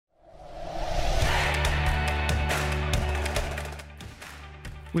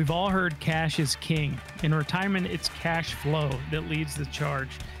We've all heard cash is king. In retirement, it's cash flow that leads the charge.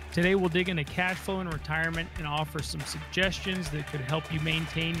 Today, we'll dig into cash flow in retirement and offer some suggestions that could help you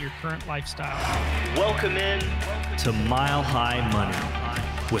maintain your current lifestyle. Welcome in to Mile High Money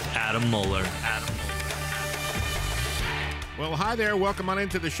with Adam Moeller. Well, hi there. Welcome on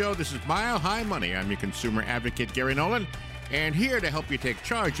into the show. This is Mile High Money. I'm your consumer advocate, Gary Nolan. And here to help you take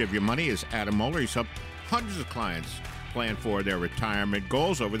charge of your money is Adam Moeller. He's helped hundreds of clients plan for their retirement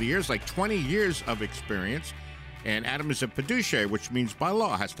goals over the years, like 20 years of experience. And Adam is a fiduciary, which means by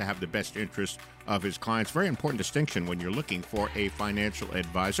law has to have the best interest of his clients. Very important distinction when you're looking for a financial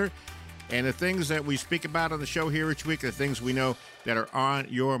advisor. And the things that we speak about on the show here each week are things we know that are on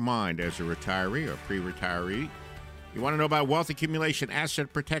your mind as a retiree or pre-retiree. You want to know about wealth accumulation,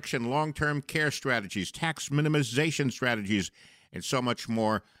 asset protection, long-term care strategies, tax minimization strategies, and so much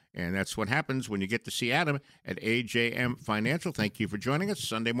more. And that's what happens when you get to see Adam at AJM Financial. Thank you for joining us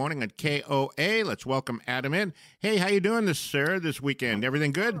Sunday morning at KOA. Let's welcome Adam in. Hey, how you doing this weekend?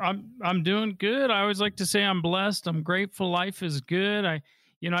 Everything good? I'm doing good. I always like to say I'm blessed. I'm grateful. Life is good.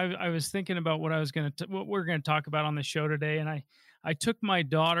 I was thinking about what what we're going to talk about on the show today, and I took my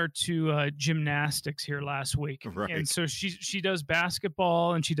daughter to gymnastics here last week. Right. And so she does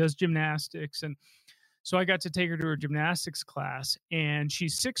basketball and she does gymnastics, and so I got to take her to her gymnastics class, and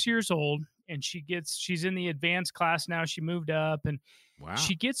she's 6 years old, and she's in the advanced class now. She moved up, and Wow.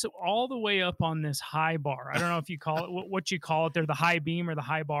 She gets all the way up on this high bar. I don't know if you call it what you call it there, the high beam or the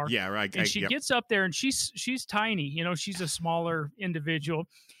high bar. Yeah, right. And she gets up there, and she's tiny. You know, she's a smaller individual.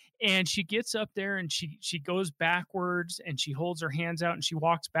 And she gets up there, and she goes backwards, and she holds her hands out, and she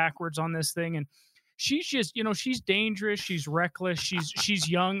walks backwards on this thing. And she's just, she's dangerous. She's reckless. She's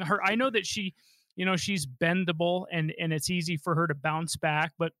young. I know that she's bendable, and it's easy for her to bounce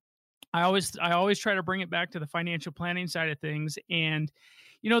back. But I always try to bring it back to the financial planning side of things. And,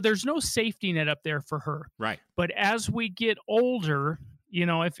 there's no safety net up there for her. Right. But as we get older,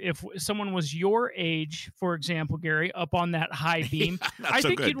 if someone was your age, for example, Gary, up on that high beam, I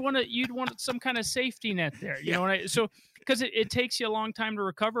think good. you'd want some kind of safety net there. You know what so because it takes you a long time to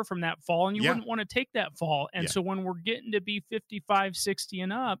recover from that fall, and you wouldn't want to take that fall. And so when we're getting to be 55, 60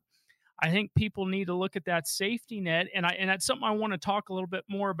 and up, I think people need to look at that safety net. And that's something I want to talk a little bit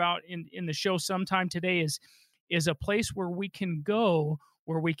more about in the show sometime today is a place where we can go,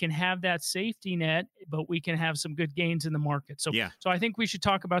 where we can have that safety net, but we can have some good gains in the market. So I think we should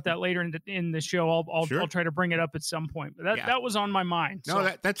talk about that later in the show. I'll try to bring it up at some point. But that was on my mind. No,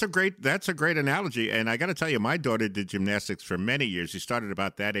 that's a great analogy. And I got to tell you, my daughter did gymnastics for many years. She started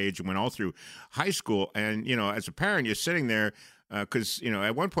about that age and went all through high school. And, as a parent, you're sitting there, because,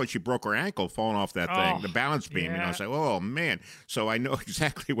 at one point she broke her ankle falling off that thing, the balance beam. I was like, oh, man. So I know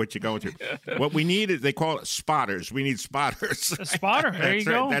exactly what you're going through. What we need is, they call it spotters. We need spotters. A spotter. There you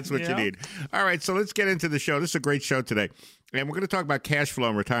go. That's what you need. All right. So let's get into the show. This is a great show today. And we're going to talk about cash flow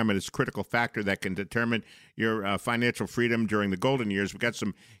in retirement. It's a critical factor that can determine your financial freedom during the golden years. We've got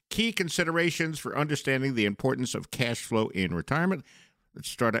some key considerations for understanding the importance of cash flow in retirement. Let's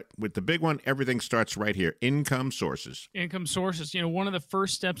start with the big one. Everything starts right here. Income sources. Income sources. One of the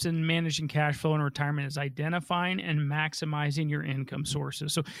first steps in managing cash flow in retirement is identifying and maximizing your income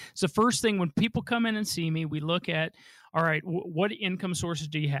sources. So it's the first thing when people come in and see me, we look at, all right, what income sources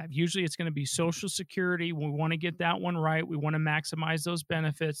do you have? Usually it's going to be Social Security. We want to get that one right. We want to maximize those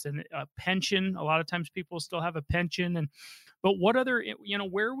benefits. And a pension, a lot of times people still have a pension. But what other,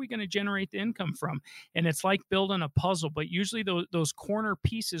 where are we going to generate the income from? And it's like building a puzzle, but usually those corner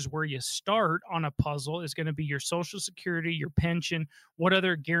pieces where you start on a puzzle is going to be your Social Security, your pension. What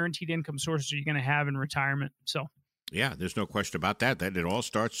other guaranteed income sources are you going to have in retirement? So. Yeah, there's no question about that. That it all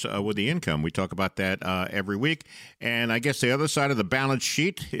starts with the income. We talk about that every week. And I guess the other side of the balance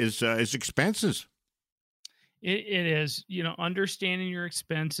sheet is expenses. It is, understanding your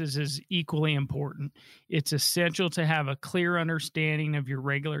expenses is equally important. It's essential to have a clear understanding of your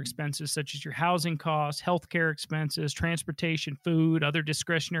regular expenses, such as your housing costs, healthcare expenses, transportation, food, other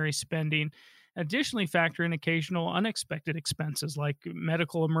discretionary spending. Additionally, factor in occasional unexpected expenses like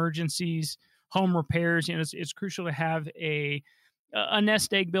medical emergencies, home repairs. It's crucial to have a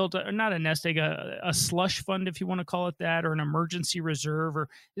nest egg built, or not a nest egg, a slush fund, if you want to call it that, or an emergency reserve, or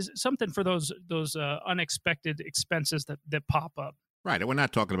is something for those unexpected expenses that pop up. Right. And we're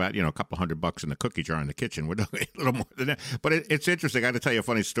not talking about, a couple $100 in the cookie jar in the kitchen. We're talking a little more than that. But it's interesting. I got to tell you a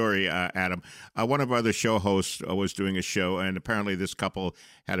funny story, Adam. One of our other show hosts was doing a show, and apparently this couple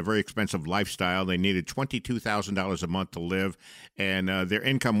had a very expensive lifestyle. They needed $22,000 a month to live, and their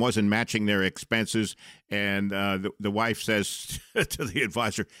income wasn't matching their expenses. And the wife says to the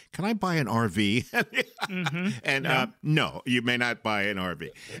advisor, "Can I buy an RV?" And no, you may not buy an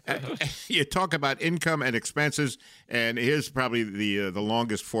RV. You talk about income and expenses, and here's probably the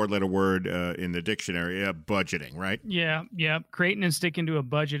longest four-letter word in the dictionary: budgeting. Right? Yeah. Creating and sticking to a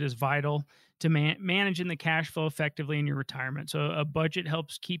budget is vital to managing the cash flow effectively in your retirement. So a budget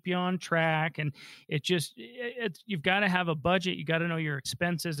helps keep you on track, and you've got to have a budget. You got to know your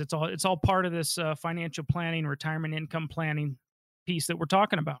expenses. It's all part of this financial planning, retirement income planning piece that we're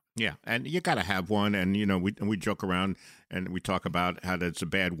talking about. Yeah, and you got to have one. And we joke around and we talk about how that's a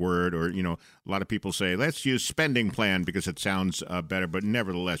bad word, or a lot of people say let's use spending plan because it sounds better. But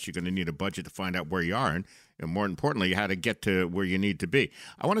nevertheless, you're going to need a budget to find out where you are, and more importantly, how to get to where you need to be.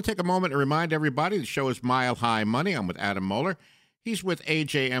 I want to take a moment and remind everybody the show is Mile High Money. I'm with Adam Moeller. He's with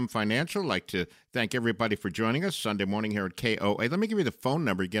AJM Financial. I'd like to thank everybody for joining us Sunday morning here at KOA. Let me give you the phone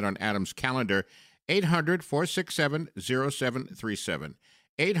number. Get on Adam's calendar. 800-467-0737.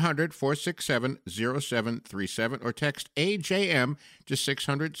 800-467-0737, or text AJM to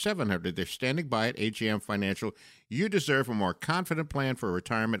 600-700. They're standing by at AJM Financial. You deserve a more confident plan for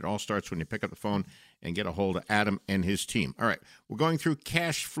retirement. It all starts when you pick up the phone and get a hold of Adam and his team. All right, we're going through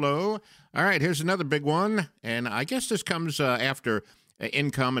cash flow. All right, here's another big one, and I guess this comes after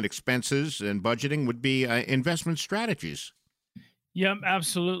income and expenses and budgeting, would be investment strategies. Yep,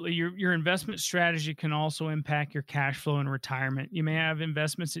 absolutely. Your investment strategy can also impact your cash flow in retirement. You may have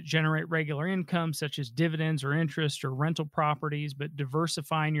investments that generate regular income, such as dividends or interest or rental properties, but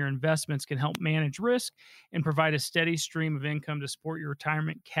diversifying your investments can help manage risk and provide a steady stream of income to support your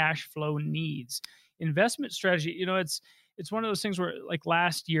retirement cash flow needs. Investment strategy, it's one of those things where, like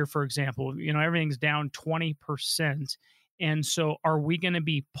last year, for example, everything's down 20%. And so are we going to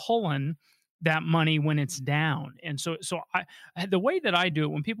be pulling that money when it's down? And so the way that I do it,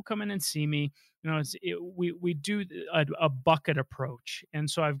 when people come in and see me, we do a bucket approach. And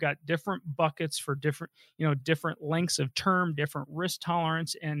so I've got different buckets for different lengths of term, different risk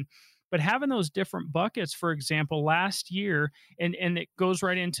tolerance. But having those different buckets, for example, last year, and it goes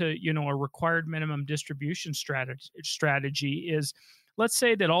right into, a required minimum distribution strategy is, let's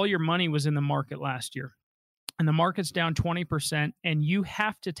say that all your money was in the market last year, and the market's down 20%, and you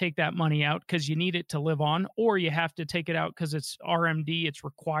have to take that money out because you need it to live on, or you have to take it out because it's RMD, it's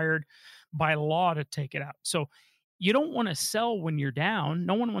required by law to take it out. So you don't want to sell when you're down.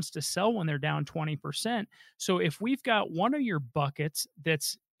 No one wants to sell when they're down 20%. So if we've got one of your buckets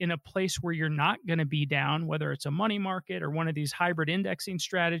that's in a place where you're not going to be down, whether it's a money market or one of these hybrid indexing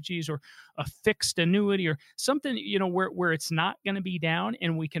strategies or a fixed annuity or something, where it's not going to be down,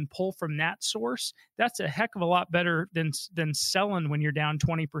 and we can pull from that source, that's a heck of a lot better than selling when you're down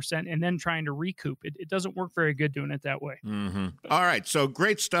 20% and then trying to recoup. It doesn't work very good doing it that way. Mm-hmm. All right. So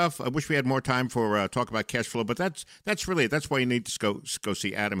great stuff. I wish we had more time for talk about cash flow, but that's really, that's why you need to go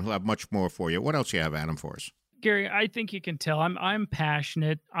see Adam. He'll have much more for you. What else you have, Adam, for us? Gary, I think you can tell I'm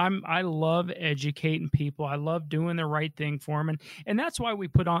passionate. I love educating people. I love doing the right thing for them, and that's why we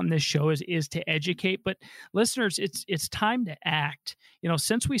put on this show is to educate. But listeners, it's time to act.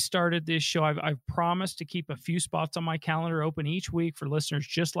 Since we started this show, I've promised to keep a few spots on my calendar open each week for listeners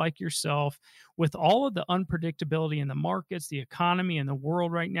just like yourself. With all of the unpredictability in the markets, the economy, and the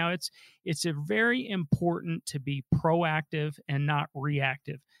world right now, it's very important to be proactive and not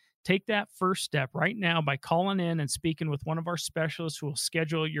reactive. Take that first step right now by calling in and speaking with one of our specialists who will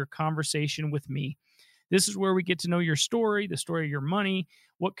schedule your conversation with me. This is where we get to know your story, the story of your money,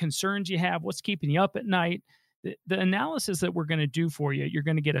 what concerns you have, what's keeping you up at night. The analysis that we're going to do for you, you're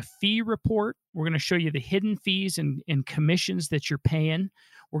going to get a fee report. We're going to show you the hidden fees and commissions that you're paying.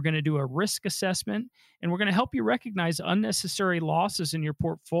 We're going to do a risk assessment, and we're going to help you recognize unnecessary losses in your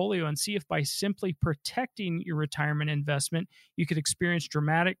portfolio and see if by simply protecting your retirement investment, you could experience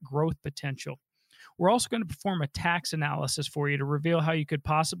dramatic growth potential. We're also going to perform a tax analysis for you to reveal how you could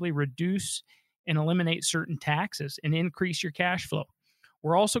possibly reduce and eliminate certain taxes and increase your cash flow.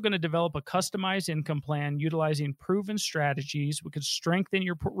 We're also going to develop a customized income plan utilizing proven strategies. We could strengthen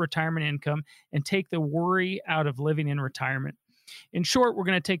your retirement income and take the worry out of living in retirement. In short, we're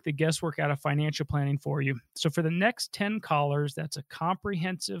going to take the guesswork out of financial planning for you. So for the next 10 callers, that's a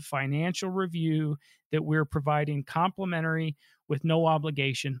comprehensive financial review that we're providing complimentary with no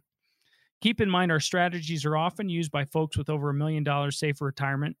obligation. Keep in mind, our strategies are often used by folks with over $1 million saved for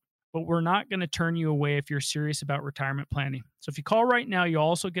retirement. but we're not going to turn you away if you're serious about retirement planning. So if you call right now, you'll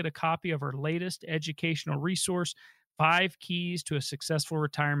also get a copy of our latest educational resource, 5 Keys to a Successful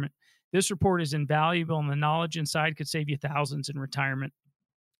Retirement. This report is invaluable, and the knowledge inside could save you thousands in retirement.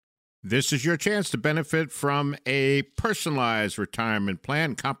 This is your chance to benefit from a personalized retirement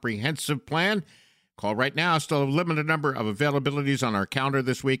plan, comprehensive plan. Call right now. Still a limited number of availabilities on our calendar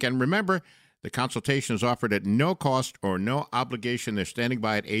this week. And remember, the consultation is offered at no cost or no obligation. They're standing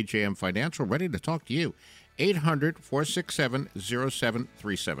by at AJM Financial, ready to talk to you.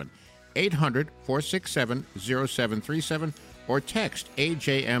 800-467-0737. 800-467-0737. Or text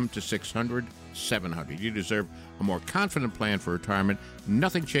AJM to 600-700. You deserve a more confident plan for retirement.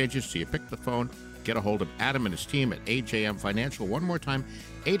 Nothing changes, so you pick the phone, get a hold of Adam and his team at AJM Financial. One more time,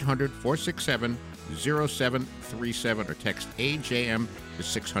 800-467-0737, or text AJM to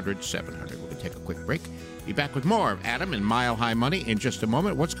 600-700. We're going to take a quick break. Be back with more of Adam and Mile High Money in just a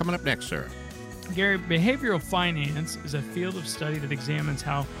moment. What's coming up next, sir? Gary, behavioral finance is a field of study that examines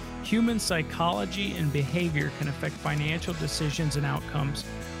how human psychology and behavior can affect financial decisions and outcomes.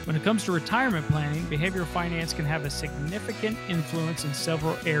 When it comes to retirement planning, behavioral finance can have a significant influence in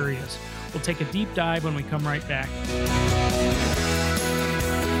several areas. We'll take a deep dive when we come right back.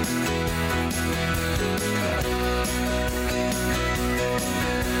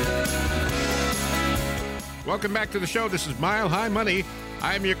 Welcome back to the show. This is Mile High Money.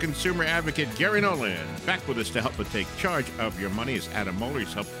 I'm your consumer advocate, Gary Nolan. Back with us to help take charge of your money is Adam Moeller.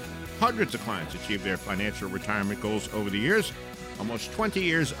 He's helped hundreds of clients achieve their financial retirement goals over the years. Almost 20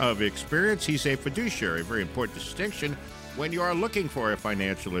 years of experience. He's a fiduciary, a very important distinction when you are looking for a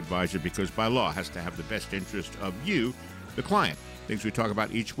financial advisor, because by law has to have the best interest of you, the client. Things we talk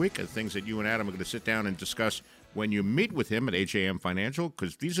about each week are things that you and Adam are going to sit down and discuss when you meet with him at AJM Financial,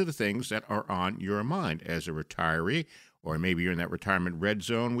 because these are the things that are on your mind as a retiree, or maybe you're in that retirement red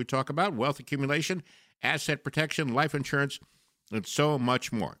zone we talk about: wealth accumulation, asset protection, life insurance, and so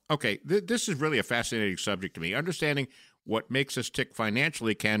much more. Okay, this is really a fascinating subject to me. Understanding what makes us tick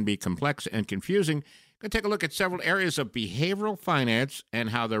financially can be complex and confusing. We're going to take a look at several areas of behavioral finance and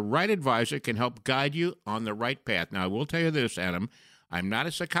how the right advisor can help guide you on the right path. Now, I will tell you this, Adam. I'm not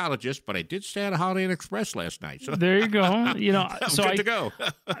a psychologist, but I did stay at a Holiday Inn Express last night. So there you go. You know, so good to go.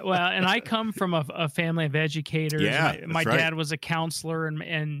 Well, and I come from a family of educators. Yeah, my dad was a counselor,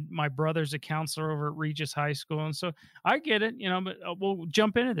 and my brother's a counselor over at Regis High School, and so I get it. You know, but we'll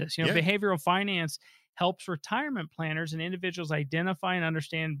jump into this. You know, behavioral finance helps retirement planners and individuals identify and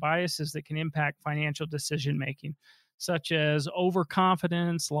understand biases that can impact financial decision making, such as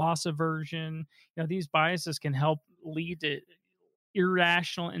overconfidence, loss aversion. You know, these biases can help lead to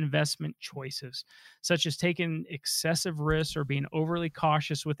irrational investment choices, such as taking excessive risks or being overly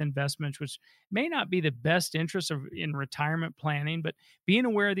cautious with investments, which may not be the best interest in retirement planning. But being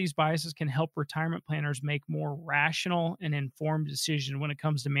aware of these biases can help retirement planners make more rational and informed decisions when it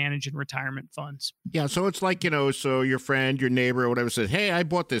comes to managing retirement funds. Yeah, so it's like, so your friend, your neighbor, or whatever says, hey, I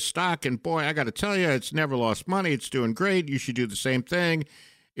bought this stock, and boy, I got to tell you, it's never lost money. It's doing great. You should do the same thing.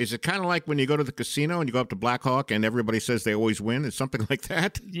 Is it kind of like when you go to the casino and you go up to Black Hawk and everybody says they always win? Is something like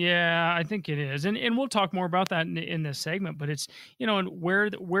that? Yeah, I think it is. And we'll talk more about that in this segment, but it's, and where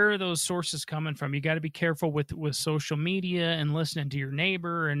are those sources coming from? You got to be careful with social media and listening to your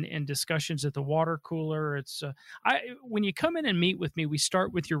neighbor and discussions at the water cooler. It's when you come in and meet with me, we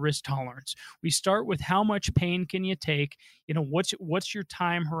start with your risk tolerance. We start with how much pain can you take? What's your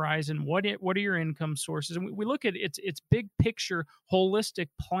time horizon? What are your income sources? And we look at it's big picture, holistic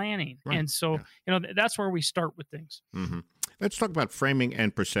planning. Right. And so, that's where we start with things. Mm-hmm. Let's talk about framing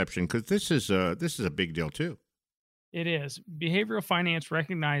and perception, because this is a big deal too. It is. Behavioral finance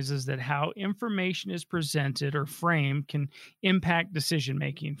recognizes that how information is presented or framed can impact decision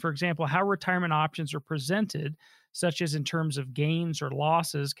making. For example, how retirement options are presented, such as in terms of gains or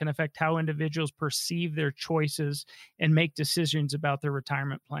losses, can affect how individuals perceive their choices and make decisions about their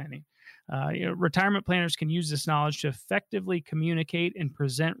retirement planning. Retirement planners can use this knowledge to effectively communicate and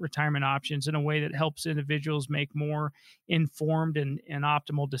present retirement options in a way that helps individuals make more informed and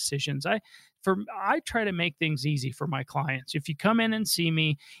optimal decisions. I try to make things easy for my clients. If you come in and see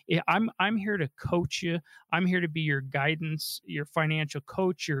me, I'm here to coach you. I'm here to be your guidance, your financial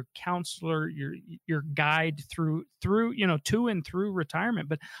coach, your counselor, your guide through to and through retirement.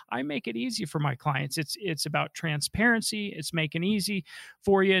 But I make it easy for my clients. It's about transparency. It's making easy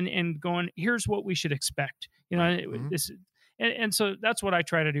for you and going, here's what we should expect. Mm-hmm. And so that's what I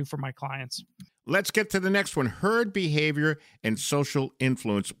try to do for my clients. Let's get to the next one, herd behavior and social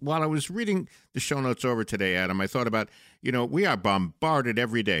influence. While I was reading the show notes over today, Adam, I thought about, we are bombarded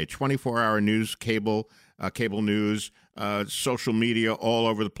every day, 24-hour news, cable news, social media all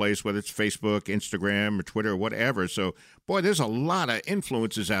over the place, whether it's Facebook, Instagram, or Twitter, or whatever. So, boy, there's a lot of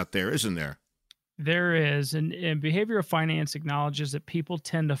influences out there, isn't there? There is. And behavioral finance acknowledges that people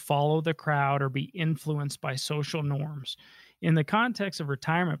tend to follow the crowd or be influenced by social norms. In the context of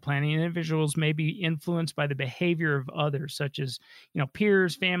retirement planning, individuals may be influenced by the behavior of others, such as,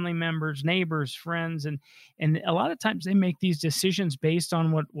 peers, family members, neighbors, friends. And a lot of times they make these decisions based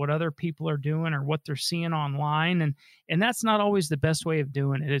on what other people are doing or what they're seeing online. And that's not always the best way of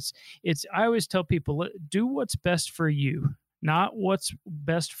doing it. I always tell people, do what's best for you, not what's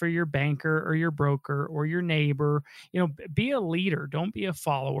best for your banker or your broker or your neighbor. Be a leader. Don't be a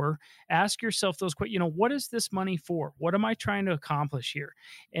follower. Ask yourself those questions. What is this money for? What am I trying to accomplish here?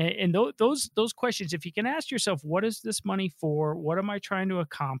 And those questions, if you can ask yourself, what is this money for? What am I trying to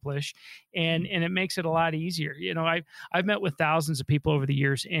accomplish? And it makes it a lot easier. I've met with thousands of people over the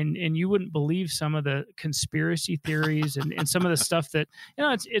years, and you wouldn't believe some of the conspiracy theories and some of the stuff that,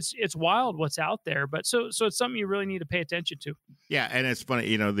 it's wild what's out there. But so it's something you really need to pay attention to. Yeah, and it's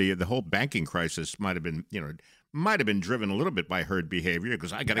funny, the whole banking crisis might have been driven a little bit by herd behavior,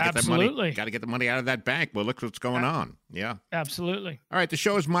 because I got to get that money. Got to get the money out of that bank. Well, look what's going on. Yeah, absolutely. All right, the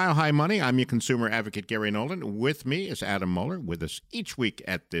show is Mile High Money. I'm your consumer advocate, Gary Nolan. With me is Adam Moeller, with us each week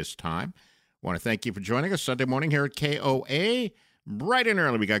at this time. I want to thank you for joining us Sunday morning here at KOA. Bright and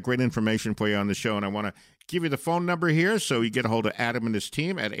early, we got great information for you on the show, and I want to give you the phone number here so you get a hold of Adam and his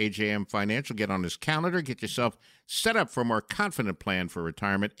team at AJM Financial. Get on his calendar, get yourself set up for a more confident plan for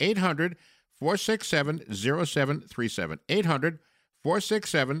retirement. 800-467-0737.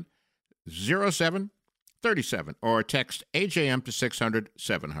 800-467-0737. Or text AJM to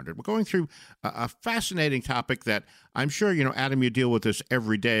 600-700. We're going through a fascinating topic that I'm sure, Adam, you deal with this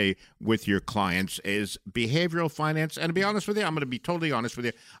every day with your clients, is behavioral finance. And to be honest with you, I'm going to be totally honest with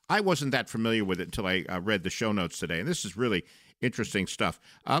you, I wasn't that familiar with it until I read the show notes today. And this is really interesting stuff.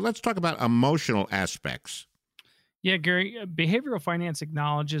 Let's talk about emotional aspects. Yeah, Gary, behavioral finance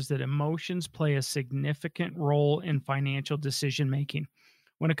acknowledges that emotions play a significant role in financial decision-making.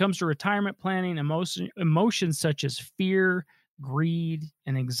 When it comes to retirement planning, emotions such as fear, greed,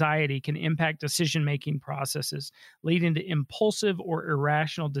 and anxiety can impact decision-making processes, leading to impulsive or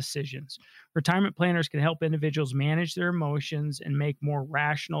irrational decisions. Retirement planners can help individuals manage their emotions and make more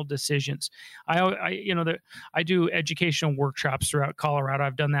rational decisions. I do educational workshops throughout Colorado.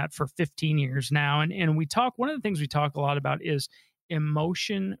 I've done that for 15 years now, and one of the things we talk a lot about is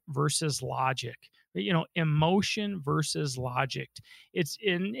emotion versus logic. Emotion versus logic.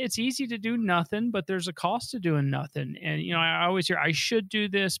 It's easy to do nothing, but there's a cost to doing nothing. And I always hear, I should do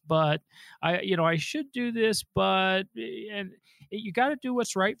this, but I should do this, but and you got to do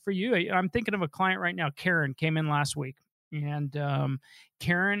what's right for you. I'm thinking of a client right now. Karen came in last week, and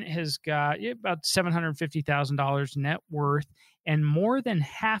Karen has got about $750,000 net worth, and more than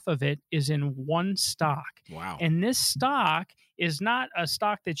half of it is in one stock. Wow! And this stock is not a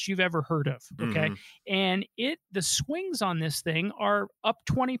stock that you've ever heard of, okay? Mm-hmm. And the swings on this thing are up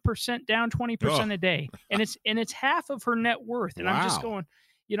 20%, down 20% a day, and it's half of her net worth. And wow. I'm just going,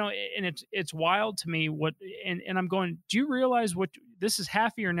 and it's wild to me and I'm going, do you realize what this is?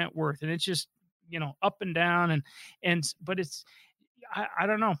 Half of your net worth, and it's just up and down, but it's I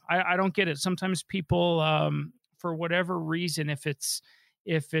don't know, I don't get it. Sometimes people for whatever reason, if it's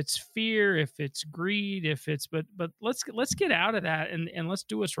fear, if it's greed, but let's get out of that and let's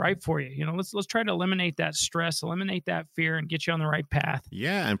do what's right for you. Let's try to eliminate that stress, eliminate that fear, and get you on the right path.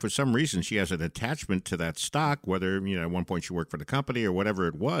 Yeah, and for some reason she has an attachment to that stock, whether at one point she worked for the company or whatever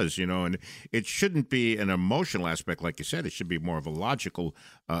it was, and it shouldn't be an emotional aspect, like you said. It should be more of a logical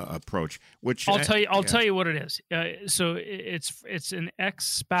approach. Which I'll tell you what it is. So it's an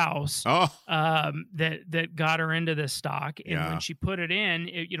ex-spouse that got her into this stock, and when she put it in,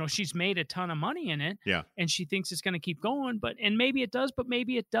 she's made a ton of money in it, and she thinks it's going to keep going, and maybe it does, but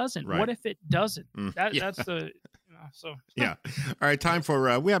maybe it doesn't. Right. What if it doesn't? That's the so. Yeah. All right. Time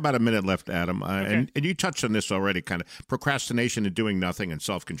for we have about a minute left, Adam, okay. and you touched on this already. Kind of procrastination and doing nothing and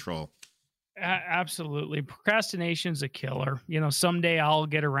self-control. Absolutely, procrastination's a killer. Someday I'll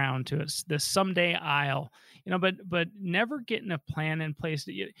get around to it. This someday I'll. But never getting a plan in place.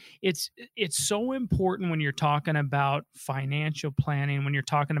 It's so important when you're talking about financial planning, when you're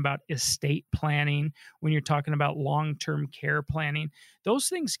talking about estate planning, when you're talking about long-term care planning. Those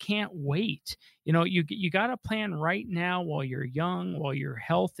things can't wait. You got to plan right now while you're young, while you're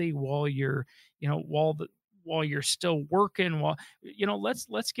healthy, while you're, while you're still working. While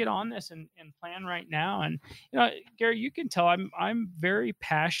let's get on this and plan right now. And Gary, you can tell I'm very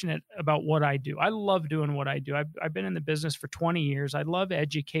passionate about what I do. I love doing what I do. I've been in the business for 20 years. I love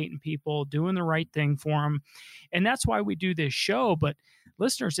educating people, doing the right thing for them, and that's why we do this show. But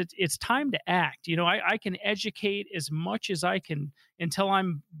listeners, it's time to act. I can educate as much as I can until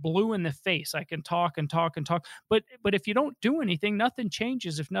I'm blue in the face. I can talk and talk and talk, but if you don't do anything, nothing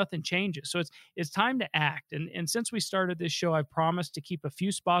changes. If nothing changes, so it's time to act. And since we started this show, I promised to keep a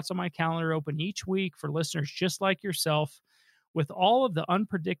few spots on my calendar open each week for listeners just like yourself. With all of the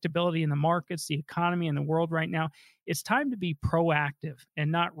unpredictability in the markets, the economy, and the world right now, it's time to be proactive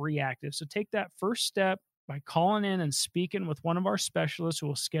and not reactive. So take that first step by calling in and speaking with one of our specialists who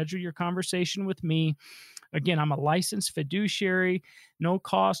will schedule your conversation with me. Again, I'm a licensed fiduciary, no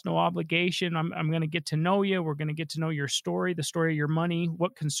cost, no obligation. I'm going to get to know you. We're going to get to know your story, the story of your money,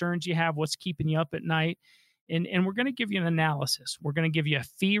 what concerns you have, what's keeping you up at night. And we're going to give you an analysis. We're going to give you a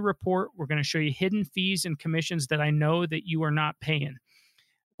fee report. We're going to show you hidden fees and commissions that I know that you are not paying.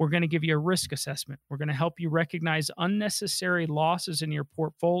 We're going to give you a risk assessment. We're going to help you recognize unnecessary losses in your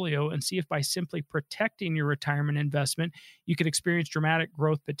portfolio and see if by simply protecting your retirement investment, you could experience dramatic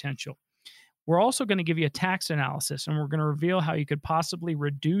growth potential. We're also going to give you a tax analysis, and we're going to reveal how you could possibly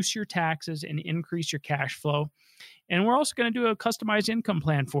reduce your taxes and increase your cash flow. And we're also going to do a customized income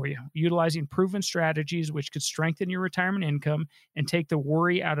plan for you, utilizing proven strategies which could strengthen your retirement income and take the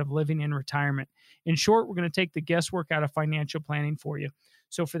worry out of living in retirement. In short, we're going to take the guesswork out of financial planning for you.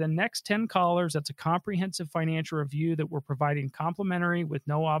 So for the next 10 callers, that's a comprehensive financial review that we're providing complimentary with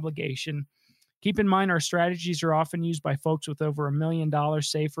no obligation. Keep in mind, our strategies are often used by folks with over $1 million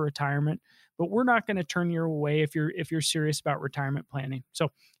saved for retirement, but we're not going to turn you away if you're serious about retirement planning. So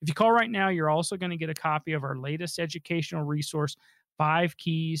if you call right now, you're also going to get a copy of our latest educational resource, 5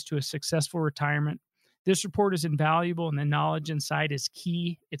 Keys to a Successful Retirement. This report is invaluable, and the knowledge inside is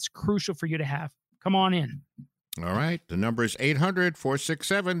key. It's crucial for you to have. Come on in. All right. The number is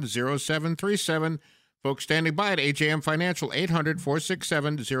 800-467-0737. Folks standing by at AJM Financial,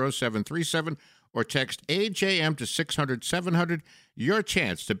 800-467-0737, or text AJM to 600-700. Your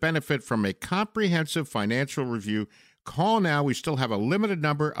chance to benefit from a comprehensive financial review. Call now. We still have a limited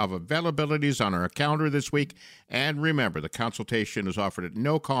number of availabilities on our calendar this week. And remember, the consultation is offered at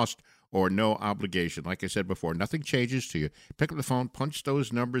no cost or no obligation. Like I said before, nothing changes to you. Pick up the phone, punch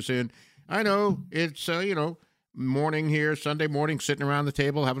those numbers in. I know it's, morning here, Sunday morning, sitting around the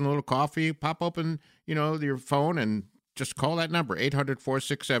table, having a little coffee, pop open, your phone and just call that number,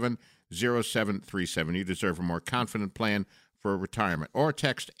 800-467-0737. You deserve a more confident plan for retirement. Or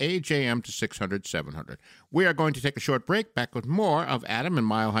text AJM to 600-700. We are going to take a short break. Back with more of Adam and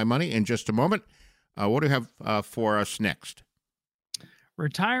Mile High Money in just a moment. What do you have for us next?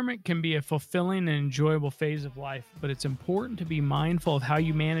 Retirement can be a fulfilling and enjoyable phase of life, but it's important to be mindful of how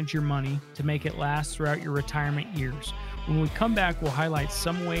you manage your money to make it last throughout your retirement years. When we come back, we'll highlight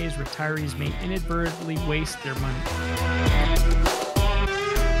some ways retirees may inadvertently waste their money.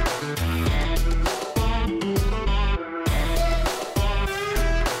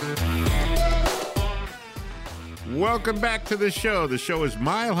 Welcome back to the show. The show is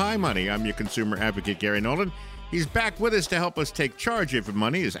Mile High Money. I'm your consumer advocate, Gary Nolan. He's back with us to help us take charge of your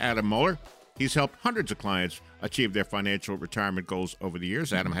money is Adam Moeller. He's helped hundreds of clients achieve their financial retirement goals over the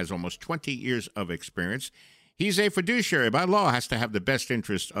years. Adam has almost 20 years of experience. He's a fiduciary. By law, has to have the best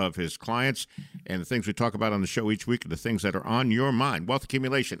interest of his clients. And the things we talk about on the show each week are the things that are on your mind. Wealth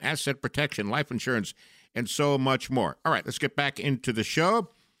accumulation, asset protection, life insurance, and so much more. All right, let's get back into the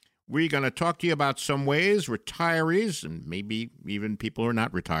show. We're going to talk to you about some ways retirees, and maybe even people who are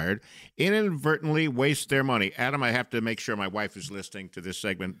not retired, inadvertently waste their money. Adam, I have to make sure my wife is listening to this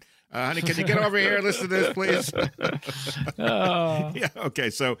segment. Honey, can you get over here and listen to this, please? Yeah, okay.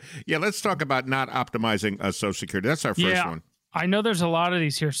 So, let's talk about not optimizing Social Security. That's our first one. I know there's a lot of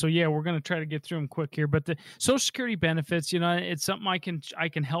these here, so we're going to try to get through them quick here. But the Social Security benefits, it's something I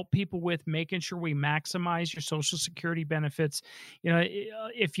can help people with, making sure we maximize your Social Security benefits.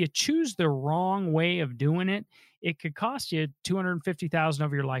 If you choose the wrong way of doing it, it could cost you $250,000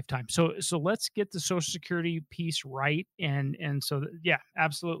 over your lifetime. So let's get the Social Security piece right, and so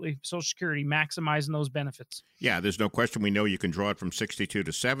absolutely, Social Security, maximizing those benefits. Yeah, there's no question. We know you can draw it from 62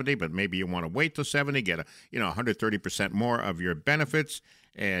 to 70, but maybe you want to wait till 70, get 130% more of your benefits,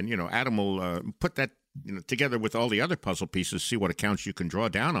 and Adam will put that together with all the other puzzle pieces, see what accounts you can draw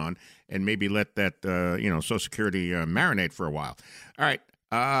down on, and maybe let that Social Security marinate for a while. All right.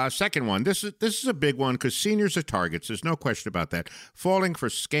 Second one, this is a big one because seniors are targets. There's no question about that. Falling for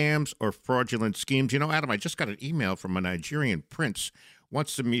scams or fraudulent schemes. Adam, I just got an email from a Nigerian prince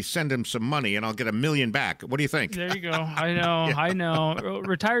wants to me send him some money and I'll get $1 million back. What do you think? There you go. I know. Yeah. I know.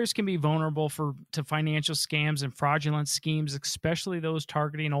 Retirees can be vulnerable to financial scams and fraudulent schemes, especially those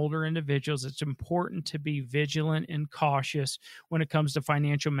targeting older individuals. It's important to be vigilant and cautious when it comes to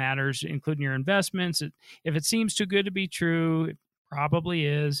financial matters, including your investments. If it seems too good to be true, it probably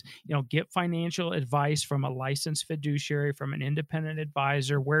is. Get financial advice from a licensed fiduciary, from an independent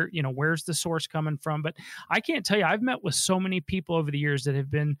advisor. Where's the source coming from? But I can't tell you, I've met with so many people over the years that have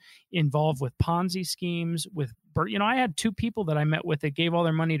been involved with Ponzi schemes, with I had 2 people that I met with that gave all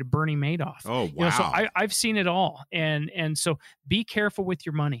their money to Bernie Madoff. Oh, wow. So I've seen it all. And so be careful with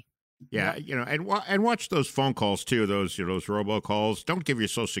your money. Yeah, and watch those phone calls too. Those robocalls. Don't give your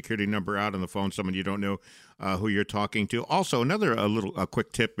Social Security number out on the phone. Someone you don't know who you're talking to. Also, another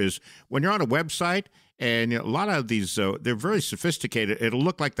quick tip is when you're on a website, and a lot of these they're very sophisticated. It'll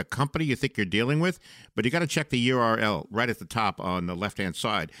look like the company you think you're dealing with, but you got to check the URL right at the top on the left hand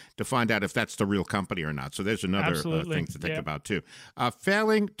side to find out if that's the real company or not. So there's another thing to think about too.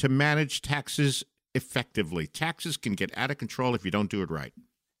 Failing to manage taxes effectively. Taxes can get out of control if you don't do it right.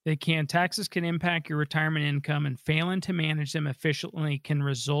 They can. Taxes can impact your retirement income, and failing to manage them efficiently can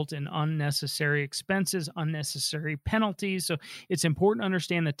result in unnecessary expenses, unnecessary penalties. So it's important to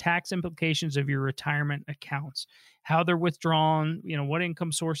understand the tax implications of your retirement accounts, how they're withdrawn, what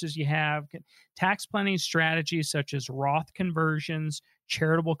income sources you have. Tax planning strategies such as Roth conversions,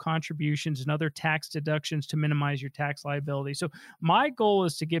 charitable contributions, and other tax deductions to minimize your tax liability. So my goal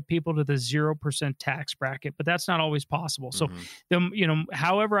is to get people to the 0% tax bracket, but that's not always possible. So,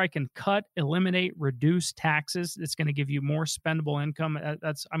 however I can cut, eliminate, reduce taxes, it's going to give you more spendable income.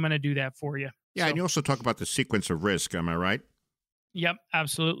 I'm going to do that for you. Yeah, and you also talk about the sequence of risk. Am I right? Yep,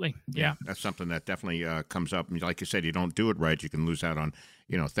 absolutely. Yeah. That's something that definitely comes up. And like you said, you don't do it right, you can lose out on,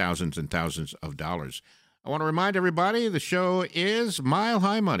 thousands and thousands of dollars. I want to remind everybody the show is Mile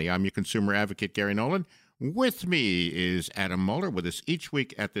High Money. I'm your consumer advocate, Gary Nolan. With me is Adam Moeller, with us each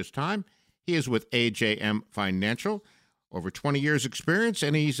week at this time. He is with AJM Financial, over 20 years experience,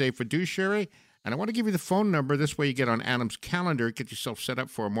 and he's a fiduciary. And I want to give you the phone number. This way you get on Adam's calendar, get yourself set up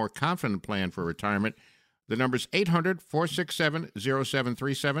for a more confident plan for retirement. The number is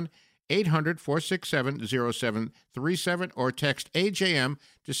 800-467-0737, 800-467-0737, or text AJM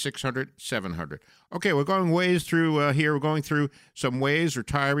to 600-700. Okay, we're going ways through here. We're going through some ways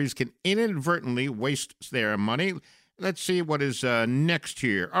retirees can inadvertently waste their money. Let's see what is next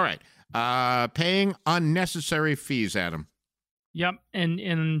here. All right, paying unnecessary fees, Adam. Yep,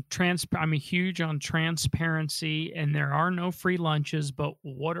 and I'm huge on transparency, and there are no free lunches, but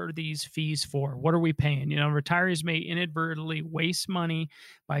what are these fees for? What are we paying? Retirees may inadvertently waste money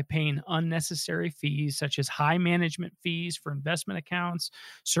by paying unnecessary fees, such as high management fees for investment accounts,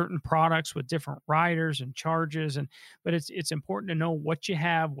 certain products with different riders and charges, but it's important to know what you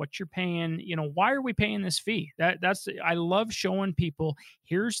have, what you're paying. Why are we paying this fee? I love showing people.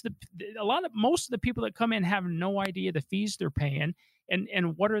 Most of the people that come in have no idea the fees they're paying.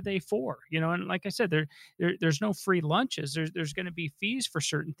 And what are they for? And like I said, there's no free lunches. There's going to be fees for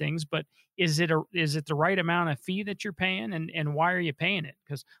certain things, but is it the right amount of fee that you're paying, and why are you paying it?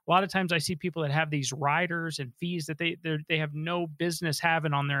 Because a lot of times I see people that have these riders and fees that they have no business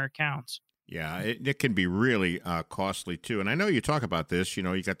having on their accounts. Yeah, it can be really costly too. And I know you talk about this.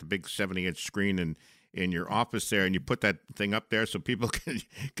 You got the big 70-inch screen in your office there, and you put that thing up there so people can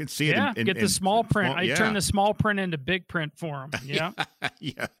see it. Yeah, get the small print. I turn the small print into big print for them. Yeah.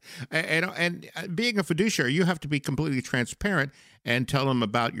 Yeah. And being a fiduciary, you have to be completely transparent and tell them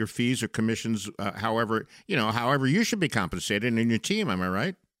about your fees or commissions, however you should be compensated in your team. Am I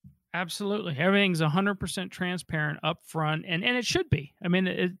right? Absolutely. Everything's 100% transparent up front, and it should be. I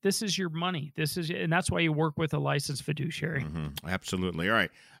mean, this is your money. And that's why you work with a licensed fiduciary. Mm-hmm. Absolutely. All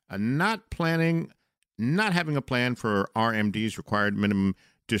right. Not having a plan for RMDs, required minimum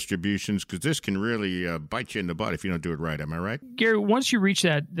distributions, because this can really bite you in the butt if you don't do it right. Am I right? Gary, once you reach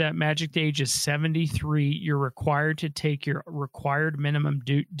that magic age of 73, you're required to take your required minimum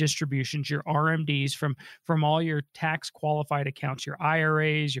distributions, your RMDs, from all your tax-qualified accounts, your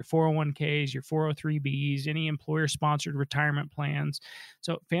IRAs, your 401ks, your 403bs, any employer-sponsored retirement plans.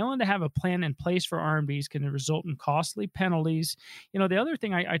 So failing to have a plan in place for RMDs can result in costly penalties. The other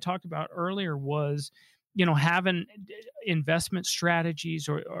thing I talked about earlier was having investment strategies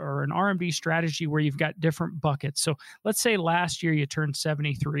or an RMD strategy where you've got different buckets. So let's say last year you turned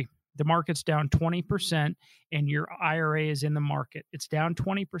 73. The market's down 20% and your IRA is in the market. It's down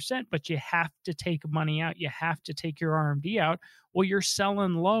 20%, but you have to take money out. You have to take your RMD out. Well, you're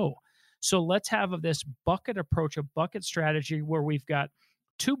selling low. So let's have this bucket approach, a bucket strategy where we've got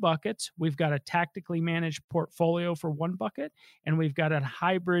two buckets. We've got a tactically managed portfolio for one bucket, and we've got a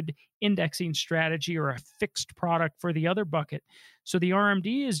hybrid indexing strategy or a fixed product for the other bucket. So the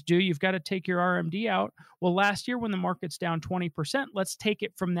RMD is due. You've got to take your RMD out. Well, last year when the market's down 20%, let's take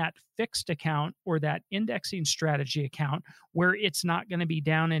it from that fixed account or that indexing strategy account where it's not going to be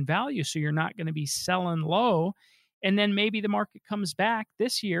down in value. So you're not going to be selling low. And then maybe the market comes back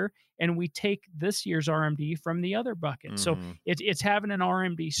this year and we take this year's RMD from the other bucket. So it's having an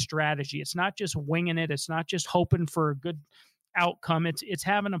RMD strategy. It's not just winging it. It's not just hoping for a good outcome. It's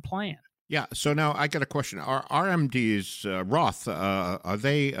having a plan. Yeah. So now I got a question. Are RMDs, Roth, are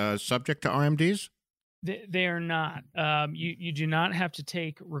they subject to RMDs? They are not. You do not have to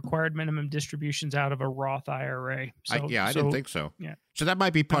take required minimum distributions out of a Roth IRA. I didn't think so. Yeah. So that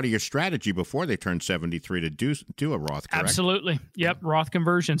might be part of your strategy before they turn 73 to do a Roth, correct? Absolutely. Yep. Roth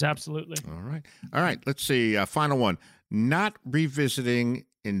conversions. Absolutely. All right. Let's see. Final one. Not revisiting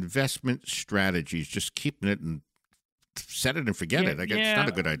investment strategies, just keeping it and set it and forget it. I guess it's not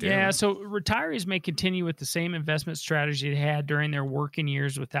a good idea. Yeah, right? so retirees may continue with the same investment strategy they had during their working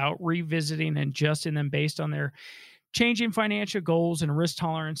years without revisiting and adjusting them based on their changing financial goals and risk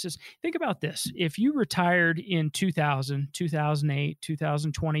tolerances. Think about this. If you retired in 2000, 2008,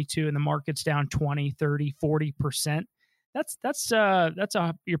 2022, and the market's down 20, 30, 40%,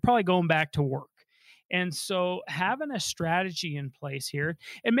 you're probably going back to work. And so having a strategy in place here,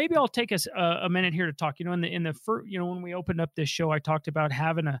 and maybe I'll take us a minute here to talk, in the first, when we opened up this show, I talked about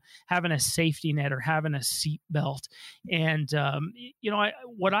having a safety net or having a seat belt. And,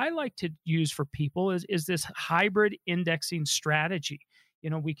 what I like to use for people is this hybrid indexing strategy.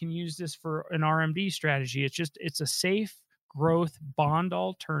 We can use this for an RMD strategy. It's a safe growth bond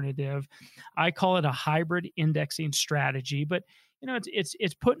alternative. I call it a hybrid indexing strategy, but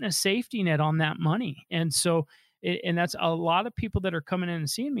it's putting a safety net on that money. And so, and that's a lot of people that are coming in and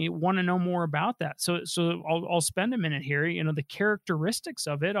seeing me want to know more about that. So I'll spend a minute here. The characteristics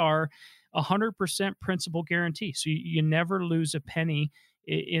of it are 100% principal guarantee. So you never lose a penny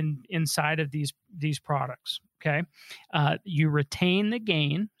inside of these products. Okay. You retain the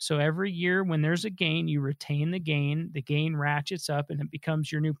gain. So every year when there's a gain, you retain the gain ratchets up and it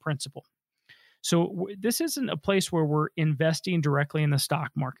becomes your new principal. So this isn't a place where we're investing directly in the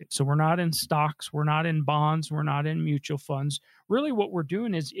stock market. So we're not in stocks, we're not in bonds, we're not in mutual funds. Really what we're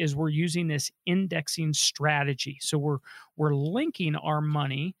doing is we're using this indexing strategy. So we're linking our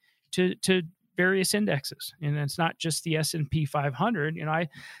money to various indexes. And it's not just the S&P 500.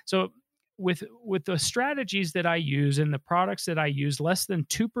 So with the strategies that I use and the products that I use, less than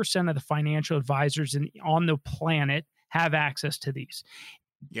 2% of the financial advisors on the planet have access to these.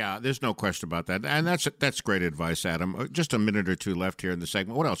 Yeah, there's no question about that. And that's great advice, Adam. Just a minute or two left here in the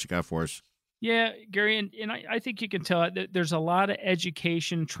segment. What else you got for us? Yeah, Gary, and I think you can tell that there's a lot of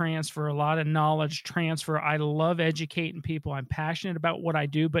education transfer, a lot of knowledge transfer. I love educating people. I'm passionate about what I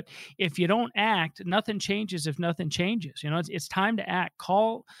do. But if you don't act, nothing changes if nothing changes. It's time to act.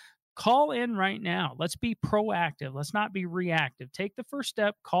 Call in right now. Let's be proactive. Let's not be reactive. Take the first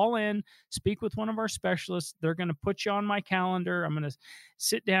step, call in, speak with one of our specialists. They're going to put you on my calendar. I'm going to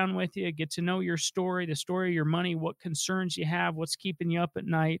sit down with you, get to know your story, the story of your money, what concerns you have, what's keeping you up at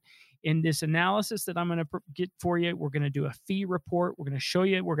night. In this analysis that I'm going to get for you, we're going to do a fee report. We're going to show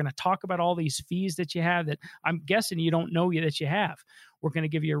you, we're going to talk about all these fees that you have that I'm guessing you don't know that you have. We're going to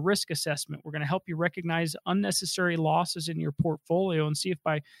give you a risk assessment. We're going to help you recognize unnecessary losses in your portfolio and see if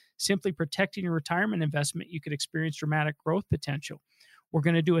by simply protecting your retirement investment, you could experience dramatic growth potential. We're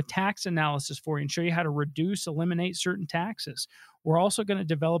going to do a tax analysis for you and show you how to eliminate certain taxes. We're also going to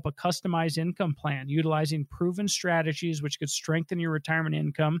develop a customized income plan utilizing proven strategies which could strengthen your retirement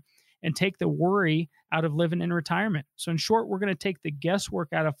income and take the worry out of living in retirement. So in short, we're going to take the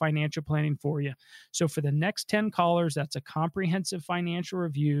guesswork out of financial planning for you. So for the next 10 callers, that's a comprehensive financial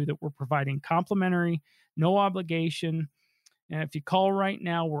review that we're providing complimentary, no obligation. And if you call right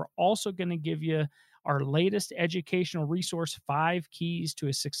now, we're also going to give you our latest educational resource, 5 Keys to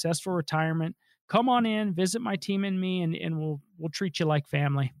a Successful Retirement. Come on in, visit my team and me, and we'll treat you like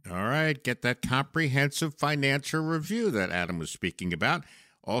family. All right, get that comprehensive financial review that Adam was speaking about.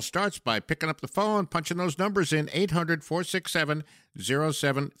 All starts by picking up the phone, punching those numbers in, 800-467-0737,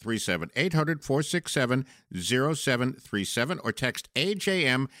 800-467-0737, or text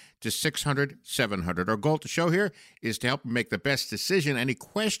AJM to 600-700. Our goal to show here is to help you make the best decision. Any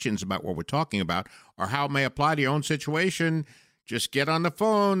questions about what we're talking about or how it may apply to your own situation, just get on the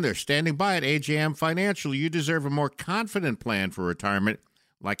phone. They're standing by at AJM Financial. You deserve a more confident plan for retirement.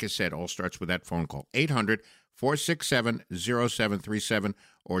 Like I said, all starts with that phone call, 800-467-0737,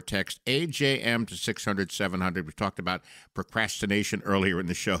 or text AJM to 600-700. We talked about procrastination earlier in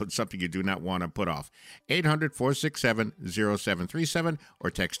the show. It's something you do not want to put off. 800-467-0737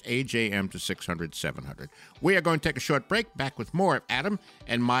 or text AJM to 600-700. We are going to take a short break. Back with more of Adam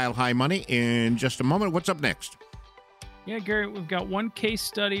and Mile High Money in just a moment. What's up next? Yeah, Gary, we've got one case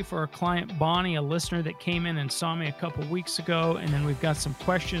study for our client, Bonnie, a listener that came in and saw me a couple weeks ago. And then we've got some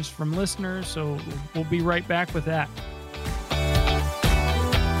questions from listeners. So we'll be right back with that.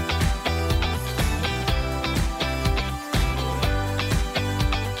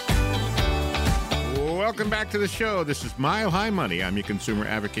 Welcome back to the show. This is Mile High Money. I'm your consumer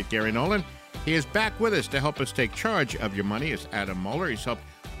advocate, Gary Nolan. He is back with us to help us take charge of your money. It's Adam Moeller. He's helped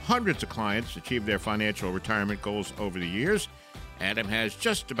hundreds of clients achieve their financial retirement goals over the years. Adam has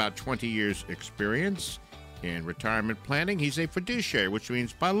just about 20 years experience in retirement planning. He's a fiduciary, which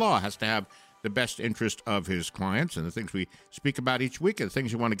means by law has to have the best interest of his clients. And the things we speak about each week are the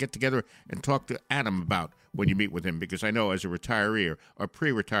things you want to get together and talk to Adam about when you meet with him, because I know as a retiree or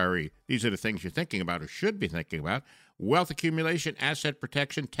pre-retiree, these are the things you're thinking about or should be thinking about: wealth accumulation, asset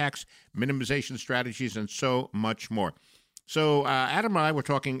protection, tax minimization strategies, and so much more. So Adam and I were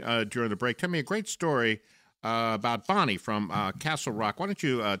talking during the break. Tell me a great story about Bonnie from Castle Rock. Why don't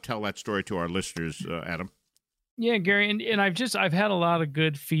you tell that story to our listeners, Adam? Yeah, Gary, and I've had a lot of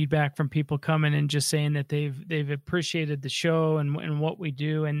good feedback from people coming and just saying that they've appreciated the show and what we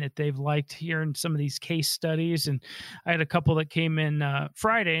do, and that they've liked hearing some of these case studies. And I had a couple that came in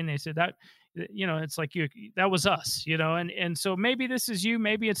Friday, and they said that, it's like that was us, and so maybe this is you,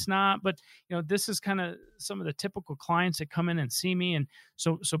 maybe it's not, but this is kind of some of the typical clients that come in and see me. And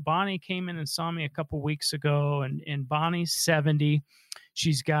so Bonnie came in and saw me a couple weeks ago, and Bonnie's 70.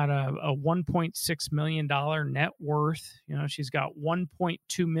 She's got a $1.6 million net worth. She's got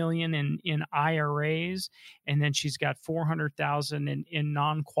 $1.2 million in IRAs, and then she's got $400,000 in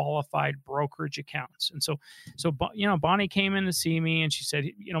non-qualified brokerage accounts. And so Bonnie came in to see me, and she said,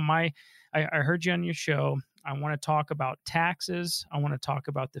 I heard you on your show. I want to talk about taxes. I want to talk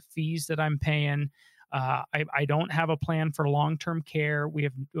about the fees that I'm paying. I don't have a plan for long-term care.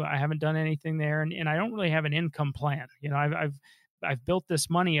 I haven't done anything there, and I don't really have an income plan. I've built this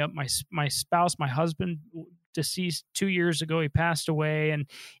money up. My spouse, my husband, deceased 2 years ago. He passed away, and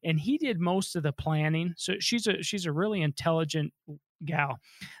he did most of the planning. So she's a really intelligent gal,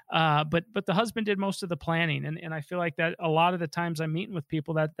 but the husband did most of the planning, and I feel like that a lot of the times I'm meeting with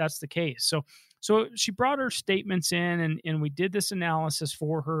people that's the case. So she brought her statements in, and we did this analysis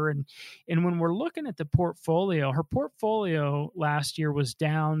for her, and when we're looking at the portfolio, her portfolio last year was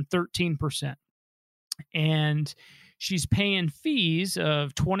down 13%, and she's paying fees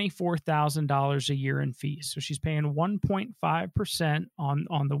of $24,000 a year in fees. So she's paying 1.5%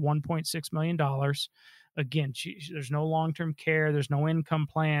 on the $1.6 million. Again, there's no long-term care. There's no income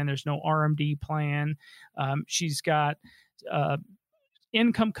plan. There's no RMD plan. She's got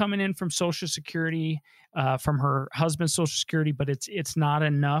income coming in from Social Security, from her husband's Social Security, but it's not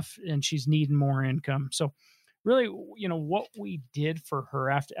enough, and she's needing more income. So really, what we did for her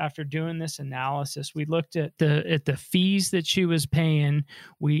after doing this analysis, we looked at the fees that she was paying.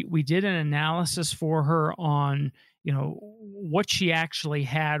 We did an analysis for her on, what she actually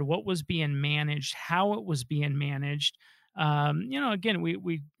had, what was being managed, how it was being managed. Again,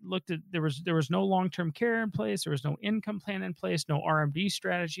 we looked at, there was no long-term care in place. There was no income plan in place, no RMD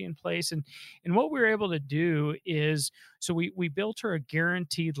strategy in place. And what we were able to do is, so we built her a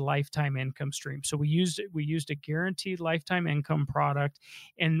guaranteed lifetime income stream. So we used a guaranteed lifetime income product,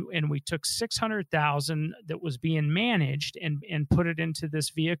 and we took $600,000 that was being managed and put it into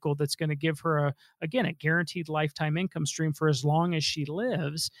this vehicle that's going to give her a guaranteed lifetime income stream for as long as she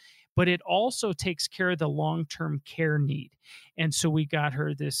lives. But it also takes care of the long-term care need. And so we got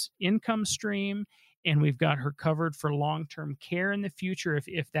her this income stream, and we've got her covered for long-term care in the future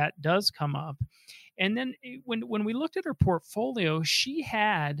if that does come up. And then when we looked at her portfolio, she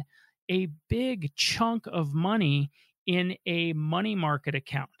had a big chunk of money in a money market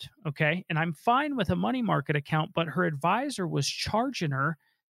account. Okay. And I'm fine with a money market account, but her advisor was charging her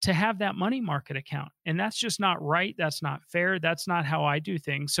to have that money market account. And that's just not right. That's not fair. That's not how I do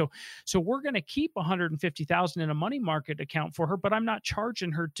things. So we're going to keep $150,000 in a money market account for her, but I'm not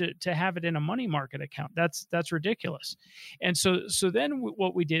charging her to have it in a money market account. That's ridiculous. And so then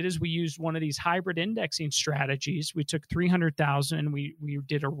what we did is we used one of these hybrid indexing strategies. We took $300,000 and we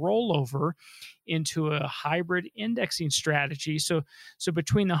did a rollover into a hybrid indexing strategy. So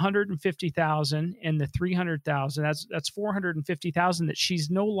between the $150,000 and the $300,000, that's $450,000 that she's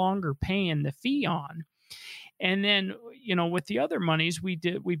no longer paying the fee on. And then, with the other monies, we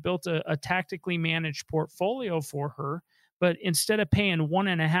built a tactically managed portfolio for her. But instead of paying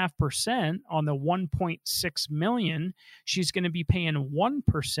 1.5% on the 1.6 million, she's going to be paying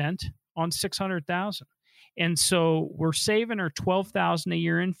 1% on 600,000. And so we're saving her 12,000 a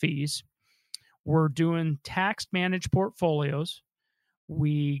year in fees. We're doing tax managed portfolios.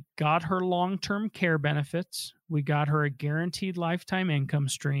 We got her long-term care benefits. We got her a guaranteed lifetime income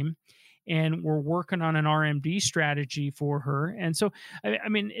stream, and we're working on an RMD strategy for her. And so, I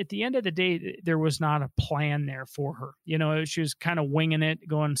mean, at the end of the day, there was not a plan there for her. You know, she was kind of winging it,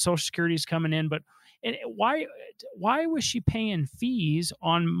 going, Social Security's coming in, but why was she paying fees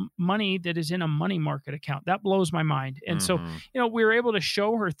on money that is in a money market account? That blows my mind. And so, you know, we were able to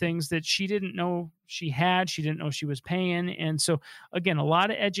show her things that she didn't know she had, she didn't know she was paying. And so, again, a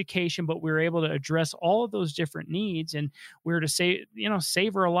lot of education, but we were able to address all of those different needs. And we were to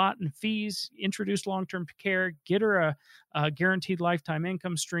save her a lot in fees, introduce long-term care, get her a guaranteed lifetime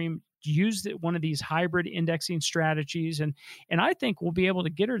income stream, use one of these hybrid indexing strategies, and I think we'll be able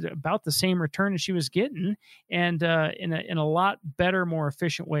to get her to about the same return as she was getting, and in a lot better, more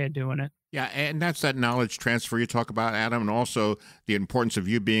efficient way of doing it. Yeah, and that's that knowledge transfer you talk about, Adam, and also the importance of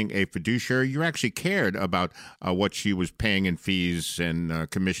you being a fiduciary. You actually cared about what she was paying in fees and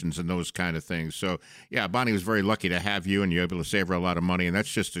commissions and those kind of things. So, yeah, Bonnie was very lucky to have you, and you're able to save her a lot of money, and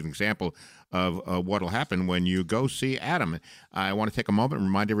that's just an example of what will happen when you go see Adam. I want to take a moment and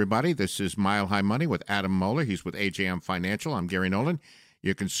remind everybody, this is Mile High Money with Adam Moeller. He's with AJM Financial. I'm Gary Nolan,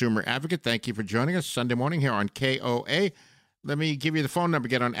 your consumer advocate. Thank you for joining us Sunday morning here on KOA. Let me give you the phone number,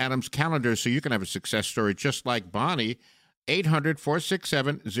 get on Adam's calendar so you can have a success story just like Bonnie.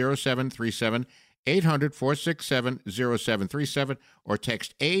 800-467-0737, 800-467-0737, or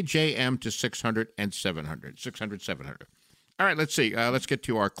text AJM to 600 and 700, 600-700. All right, let's see. Let's get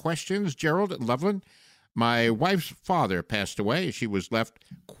to our questions. Gerald in Loveland. My wife's father passed away. She was left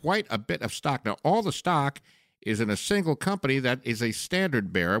quite a bit of stock. Now, all the stock is in a single company that is a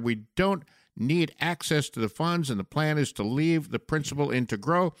standard bearer. We don't need access to the funds, and the plan is to leave the principal in to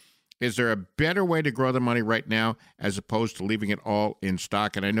grow. Is there a better way to grow the money right now as opposed to leaving it all in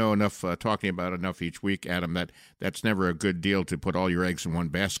stock? And I know enough, talking about enough each week, Adam, that's never a good deal to put all your eggs in one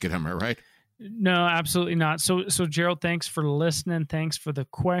basket. Am I right? No, absolutely not. So Gerald, thanks for listening. Thanks for the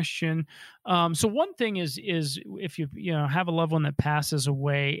question. So one thing is if you have a loved one that passes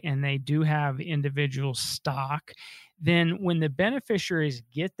away and they do have individual stock, then when the beneficiaries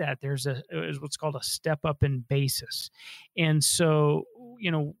get that, there's what's called a step up in basis. And so,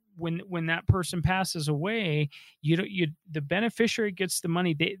 when that person passes away, the beneficiary gets the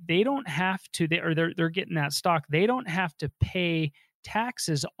money. They don't have to, they're getting that stock. They don't have to pay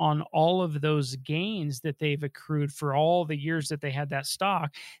taxes on all of those gains that they've accrued for all the years that they had that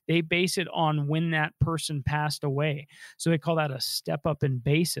stock. They base it on when that person passed away. So they call that a step up in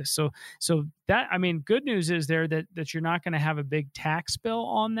basis. So that, good news is there that you're not going to have a big tax bill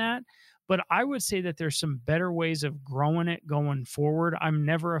on that. But I would say that there's some better ways of growing it going forward. I'm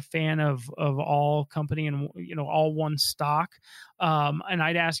never a fan of all company and all one stock. And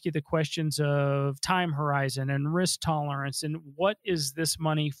I'd ask you the questions of time horizon and risk tolerance and what is this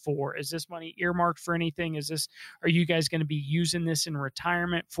money for? Is this money earmarked for anything? Are you guys going to be using this in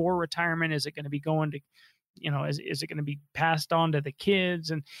retirement for retirement? Is it going to be going to is it going to be passed on to the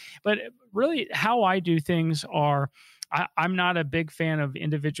kids? But really how I do things are, I'm not a big fan of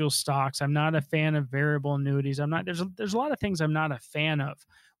individual stocks. I'm not a fan of variable annuities. There's a lot of things I'm not a fan of.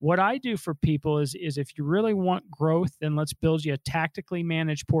 What I do for people is if you really want growth, then let's build you a tactically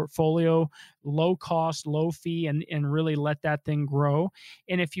managed portfolio, low cost, low fee, and really let that thing grow.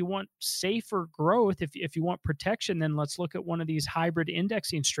 And if you want safer growth, if you want protection, then let's look at one of these hybrid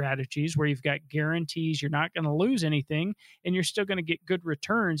indexing strategies where you've got guarantees, you're not going to lose anything, and you're still going to get good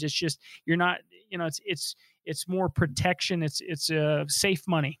returns. It's just you're not, it's more protection. It's safe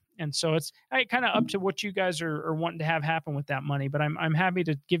money. And so it's kind of up to what you guys are wanting to have happen with that money. But I'm happy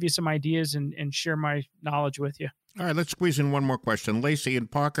to give you some ideas and share my knowledge with you. All right, let's squeeze in one more question. Lacey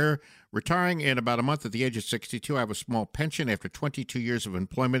and Parker, retiring in about a month at the age of 62. I have a small pension after 22 years of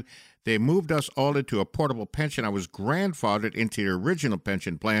employment. They moved us all into a portable pension. I was grandfathered into the original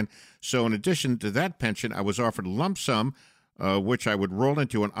pension plan. So in addition to that pension, I was offered a lump sum, which I would roll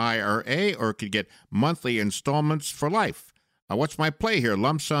into an IRA or could get monthly installments for life. What's my play here,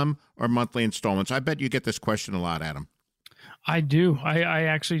 lump sum or monthly installments? I bet you get this question a lot, Adam. I do. I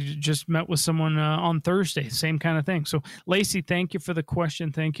actually just met with someone on Thursday, same kind of thing. So, Lacey, thank you for the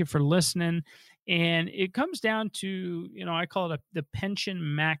question. Thank you for listening. And it comes down to, I call it the pension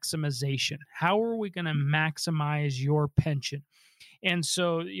maximization. How are we going to maximize your pension? And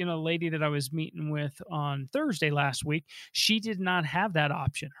so, the lady that I was meeting with on Thursday last week, she did not have that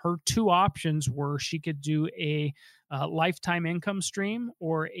option. Her two options were she could do a lifetime income stream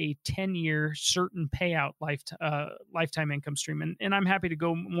or a 10-year certain payout lifetime income stream. And I'm happy to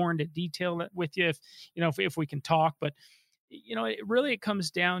go more into detail with you if we can talk. But, it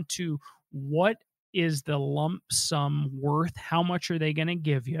comes down to what is the lump sum worth? How much are they going to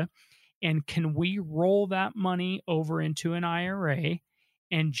give you? And can we roll that money over into an IRA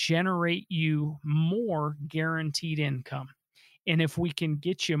and generate you more guaranteed income? And if we can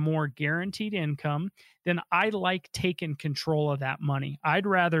get you more guaranteed income, then I like taking control of that money. I'd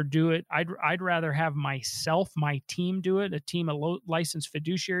rather do it. I'd rather have my team do it, a team of licensed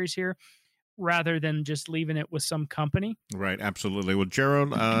fiduciaries here, rather than just leaving it with some company. Right, absolutely. Well,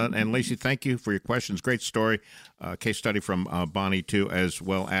 Gerald and Lacey, thank you for your questions. Great story. Case study from Bonnie, too, as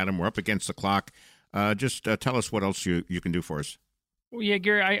well. Adam, we're up against the clock. Just tell us what else you can do for us. Well, yeah,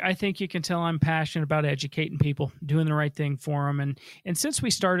 Gary, I think you can tell I'm passionate about educating people, doing the right thing for them. And since we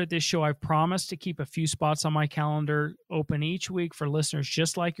started this show, I've promised to keep a few spots on my calendar open each week for listeners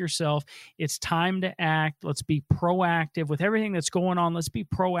just like yourself. It's time to act. Let's be proactive with everything that's going on. Let's be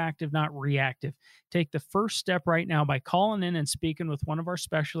proactive, not reactive. Take the first step right now by calling in and speaking with one of our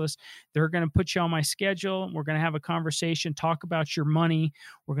specialists. They're going to put you on my schedule. We're going to have a conversation, talk about your money.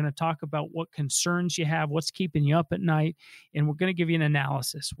 We're going to talk about what concerns you have, what's keeping you up at night, and we're going to give you an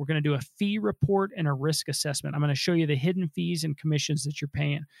analysis. We're going to do a fee report and a risk assessment. I'm going to show you the hidden fees and commissions that you're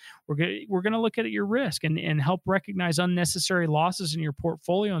paying. We're going to look at your risk and help recognize unnecessary losses in your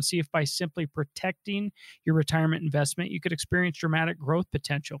portfolio and see if by simply protecting your retirement investment, you could experience dramatic growth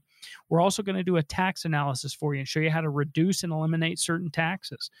potential. We're also going to do a tax analysis for you and show you how to reduce and eliminate certain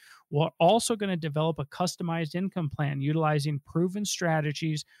taxes. We're also going to develop a customized income plan utilizing proven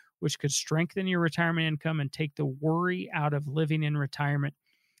strategies which could strengthen your retirement income and take the worry out of living in retirement.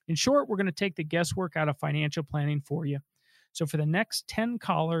 In short, we're going to take the guesswork out of financial planning for you. So for the next 10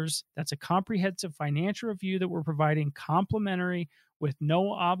 callers, that's a comprehensive financial review that we're providing complimentary with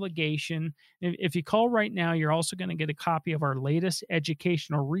no obligation. If you call right now, you're also going to get a copy of our latest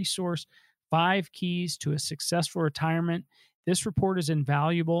educational resource, 5 Keys to a Successful Retirement. This report is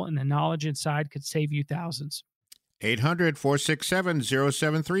invaluable, and the knowledge inside could save you thousands.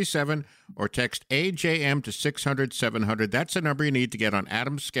 800-467-0737 or text AJM to 600-700. That's the number you need to get on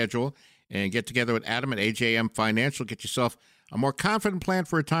Adam's schedule and get together with Adam at AJM Financial. Get yourself a more confident plan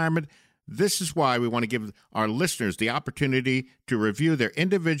for retirement. This is why we want to give our listeners the opportunity to review their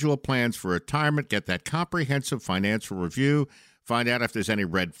individual plans for retirement, get that comprehensive financial review, find out if there's any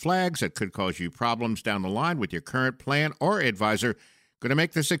red flags that could cause you problems down the line with your current plan or advisor. Going to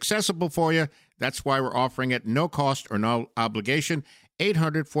make this accessible for you. That's why we're offering it no cost or no obligation.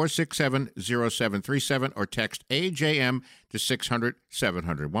 800-467-0737 or text AJM to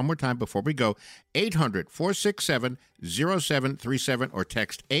 600-700. One more time before we go. 800-467-0737 or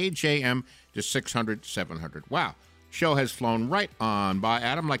text AJM to 600-700. Wow. Show has flown right on by.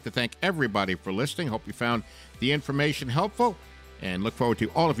 Adam, I'd like to thank everybody for listening. Hope you found the information helpful and look forward to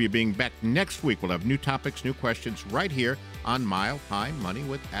all of you being back next week. We'll have new topics, new questions right here on Mile High Money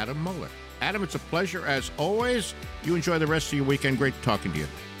with Adam Moeller. Adam, it's a pleasure as always. You enjoy the rest of your weekend. Great talking to you.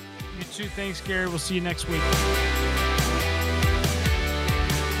 You too. Thanks, Gary. We'll see you next week.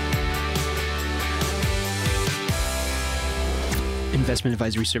 Investment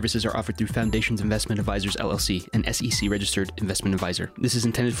advisory services are offered through Foundations Investment Advisors, LLC, an SEC-registered investment advisor. This is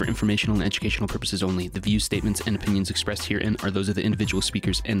intended for informational and educational purposes only. The views, statements, and opinions expressed herein are those of the individual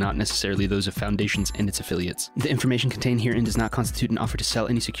speakers and not necessarily those of Foundations and its affiliates. The information contained herein does not constitute an offer to sell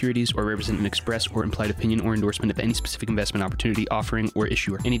any securities or represent an express or implied opinion or endorsement of any specific investment opportunity, offering, or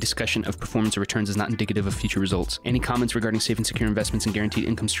issuer. Any discussion of performance or returns is not indicative of future results. Any comments regarding safe and secure investments and guaranteed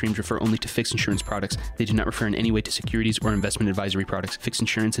income streams refer only to fixed insurance products. They do not refer in any way to securities or investment advisory products. Fixed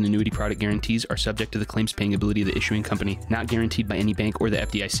insurance and annuity product guarantees are subject to the claims paying ability of the issuing company, not guaranteed by any bank or the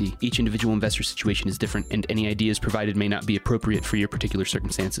FDIC. Each individual investor situation is different, and any ideas provided may not be appropriate for your particular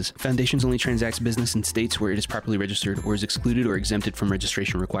circumstances. Foundations only transacts business in states where it is properly registered or is excluded or exempted from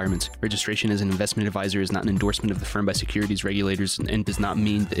registration requirements. Registration as an investment advisor is not an endorsement of the firm by securities regulators and does not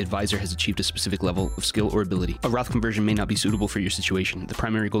mean the advisor has achieved a specific level of skill or ability. A Roth conversion may not be suitable for your situation. The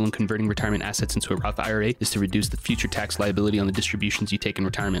primary goal in converting retirement assets into a Roth IRA is to reduce the future tax liability on the distributions you take in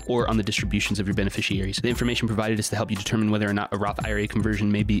retirement or on the distributions of your beneficiaries. The information provided is to help you determine whether or not a Roth IRA conversion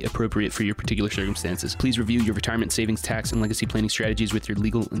may be appropriate for your particular circumstances. Please review your retirement savings, tax, and legacy planning strategies with your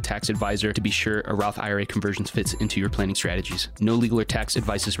legal and tax advisor to be sure a Roth IRA conversion fits into your planning strategies. No legal or tax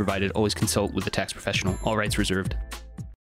advice is provided. Always consult with a tax professional. All rights reserved.